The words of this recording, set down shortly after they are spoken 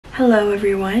Hello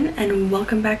everyone and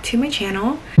welcome back to my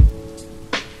channel.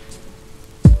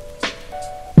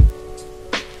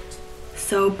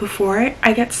 So before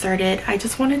I get started, I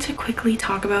just wanted to quickly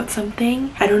talk about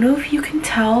something. I don't know if you can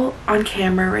tell on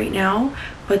camera right now,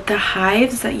 but the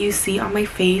hives that you see on my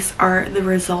face are the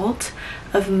result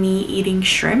of me eating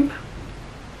shrimp,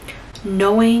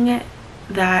 knowing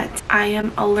that I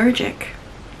am allergic.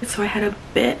 So I had a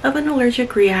bit of an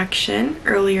allergic reaction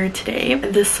earlier today.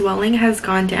 The swelling has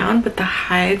gone down, but the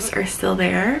hives are still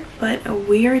there. But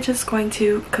we are just going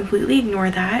to completely ignore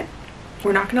that.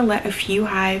 We're not going to let a few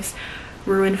hives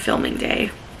ruin filming day.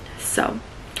 So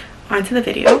on to the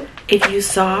video. If you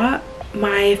saw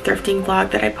my thrifting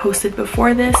vlog that I posted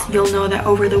before this, you'll know that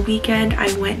over the weekend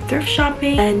I went thrift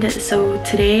shopping, and so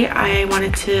today I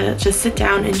wanted to just sit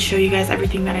down and show you guys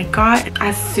everything that I got.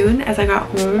 As soon as I got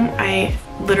home, I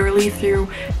literally threw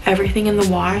everything in the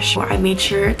wash. I made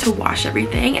sure to wash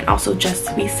everything, and also just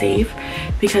to be safe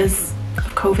because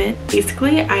of COVID.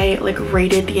 Basically, I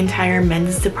raided the entire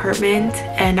men's department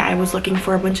and I was looking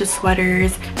for a bunch of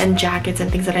sweaters and jackets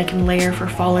and things that I can layer for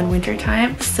fall and winter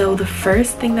time. So the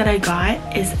first thing that I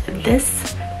got is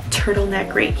this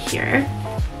turtleneck right here.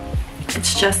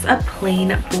 It's just a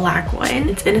plain black one.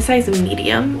 It's in a size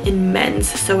medium in men's,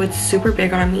 so it's super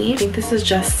big on me. I think this is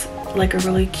just like a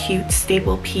really cute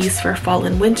staple piece for fall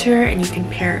and winter, and you can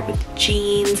pair it with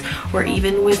jeans or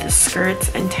even with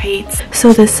skirts and tights.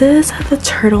 So this is the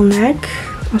turtleneck.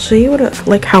 I'll show you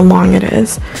what how long it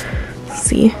is. Let's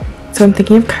see. So I'm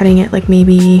thinking of cutting it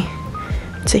maybe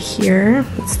to here.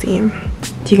 Let's see.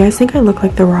 Do you guys think I look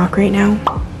like The Rock right now?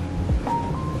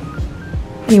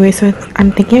 Anyway, so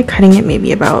I'm thinking of cutting it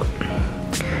maybe about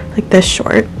this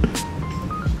short.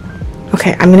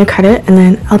 Okay, I'm gonna cut it and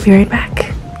then I'll be right back.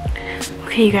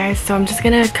 Okay you guys, so I'm just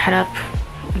gonna cut up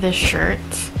this shirt.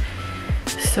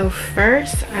 So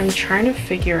first I'm trying to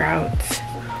figure out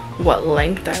what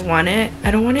length I want it.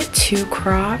 I don't want it too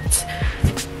cropped,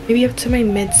 maybe up to my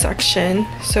midsection,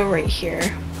 so right here.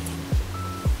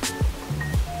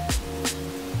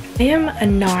 I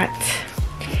am not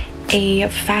a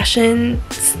fashion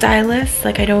stylist,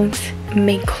 I don't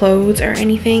make clothes or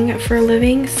anything for a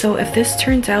living, so if this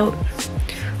turns out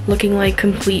looking like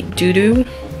complete doo-doo,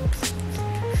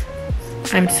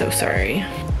 I'm so sorry.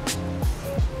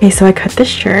 Okay, so I cut this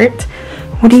shirt.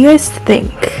 What do you guys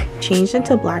think? Changed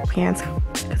into black pants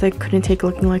because I couldn't take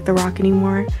looking like The Rock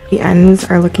anymore. The ends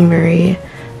are looking very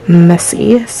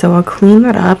messy, so I'll clean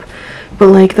that up.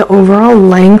 But the overall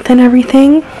length and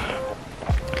everything,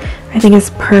 I think it's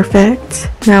perfect.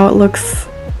 Now it looks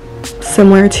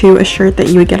similar to a shirt that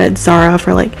you would get at Zara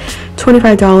for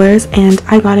 $25, and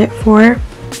I got it for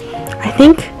I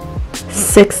think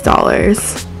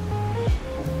 $6.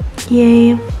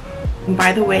 Yay.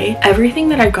 By the way, everything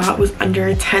that I got was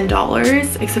under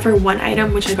 $10 except for one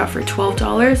item which I got for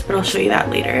 $12, but I'll show you that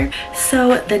later.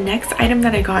 So the next item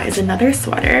that I got is another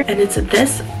sweater, and it's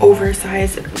this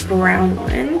oversized brown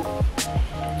one,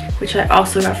 which I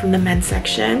also got from the men's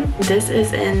section. This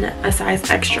is in a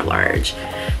size extra large.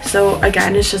 So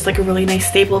again, it's just a really nice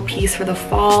staple piece for the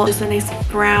fall. Just a nice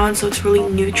brown, so it's really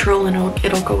neutral and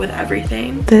it'll go with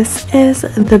everything. This is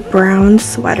the brown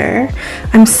sweater.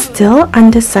 I'm still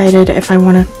undecided if I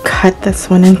want to cut this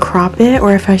one and crop it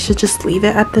or if I should just leave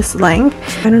it at this length.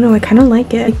 I don't know, I kind of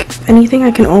like it. If anything, I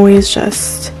can always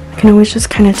just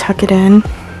kind of tuck it in.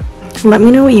 Let me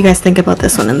know what you guys think about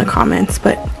this one in the comments,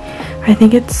 but I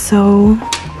think it's so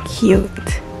cute.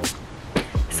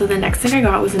 So the next thing I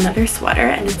got was another sweater,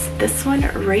 and it's this one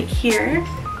right here.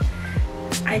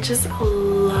 I just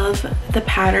love the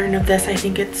pattern of this. I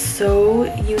think it's so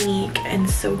unique and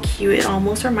so cute. It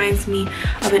almost reminds me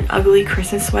of an ugly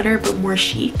Christmas sweater, but more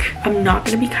chic. I'm not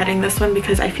going to be cutting this one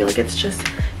because I feel like it's just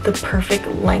the perfect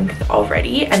length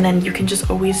already, and then you can just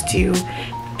always do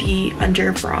the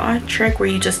under bra trick where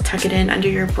you just tuck it in under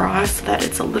your bra so that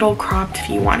it's a little cropped if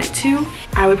you want it to.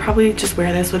 I would probably just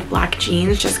wear this with black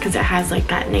jeans just because it has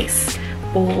that nice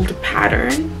bold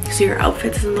pattern so your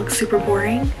outfit doesn't look super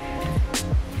boring,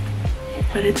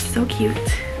 but it's so cute.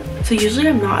 So usually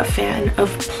I'm not a fan of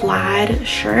plaid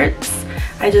shirts.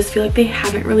 I just feel like they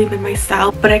haven't really been my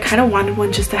style, but I kind of wanted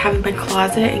one just to have in my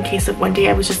closet in case of one day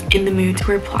I was just in the mood to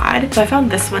wear plaid. So I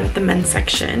found this one at the men's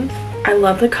section. I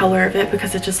love the color of it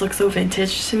because it just looks so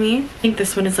vintage to me. I think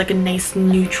this one is a nice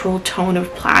neutral tone of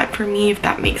plaid for me, if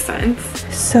that makes sense.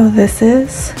 So this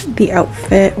is the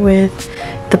outfit with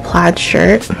the plaid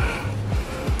shirt.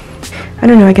 I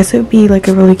don't know, I guess it would be a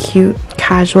really cute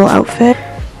casual outfit.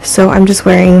 So I'm just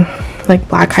wearing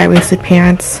black high-waisted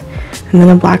pants and then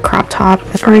a black crop top,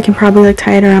 or I can probably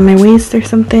tie it around my waist or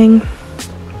something.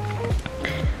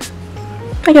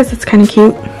 I guess it's kind of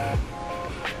cute.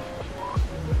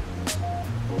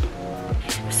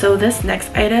 So this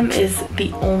next item is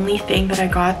the only thing that I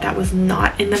got that was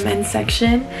not in the men's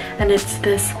section, and it's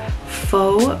this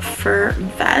faux fur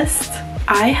vest.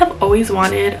 I have always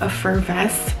wanted a fur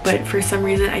vest, but for some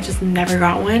reason I just never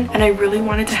got one, and I really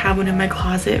wanted to have one in my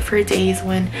closet for days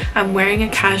when I'm wearing a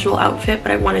casual outfit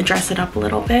but I want to dress it up a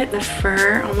little bit. The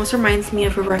fur almost reminds me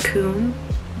of a raccoon.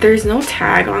 There's no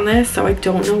tag on this, so I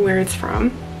don't know where it's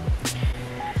from,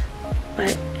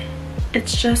 but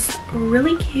it's just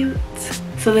really cute.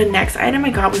 So the next item I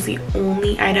got was the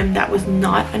only item that was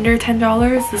not under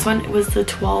 $10. This one was the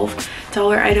 $12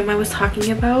 item I was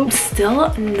talking about. I'm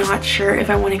still not sure if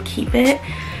I want to keep it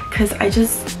because I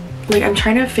just, like, I'm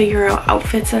trying to figure out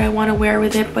outfits that I want to wear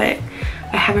with it, but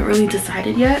I haven't really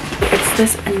decided yet. It's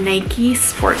this Nike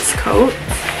sports coat.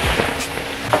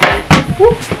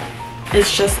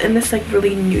 It's just in this like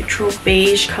really neutral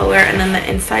beige color, and then the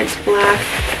inside's black,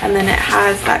 and then it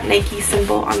has that Nike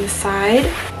symbol on the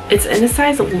side. It's in a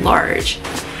size large.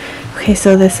 Okay,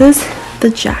 so this is the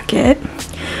jacket.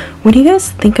 What do you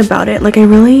guys think about it? Like, I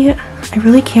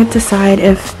really can't decide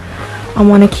if I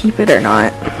want to keep it or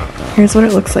not. Here's what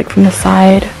it looks like from the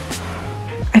side.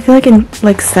 I feel like in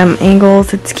like some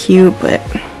angles it's cute, but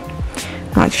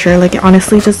not sure. Like, it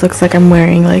honestly just looks like I'm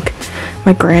wearing like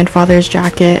my grandfather's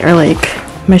jacket or like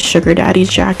my sugar daddy's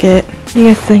jacket. What do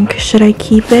you guys think? Should I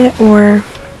keep it or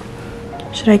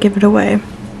should I give it away?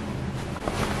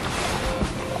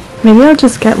 Maybe I'll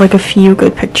just get like a few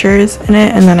good pictures in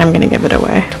it and then I'm gonna give it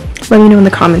away. Let me know in the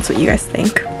comments what you guys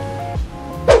think.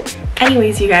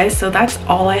 Anyways, you guys, so that's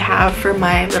all I have for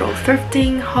my little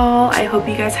thrifting haul. I hope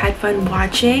you guys had fun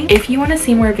watching. If you want to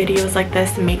see more videos like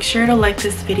this, make sure to like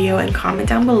this video and comment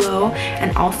down below,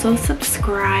 and also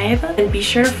subscribe, and be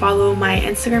sure to follow my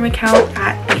Instagram account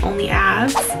at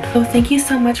 @theonlyabs. So thank you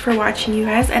so much for watching, you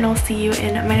guys, and I'll see you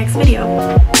in my next video.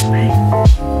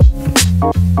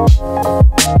 Bye.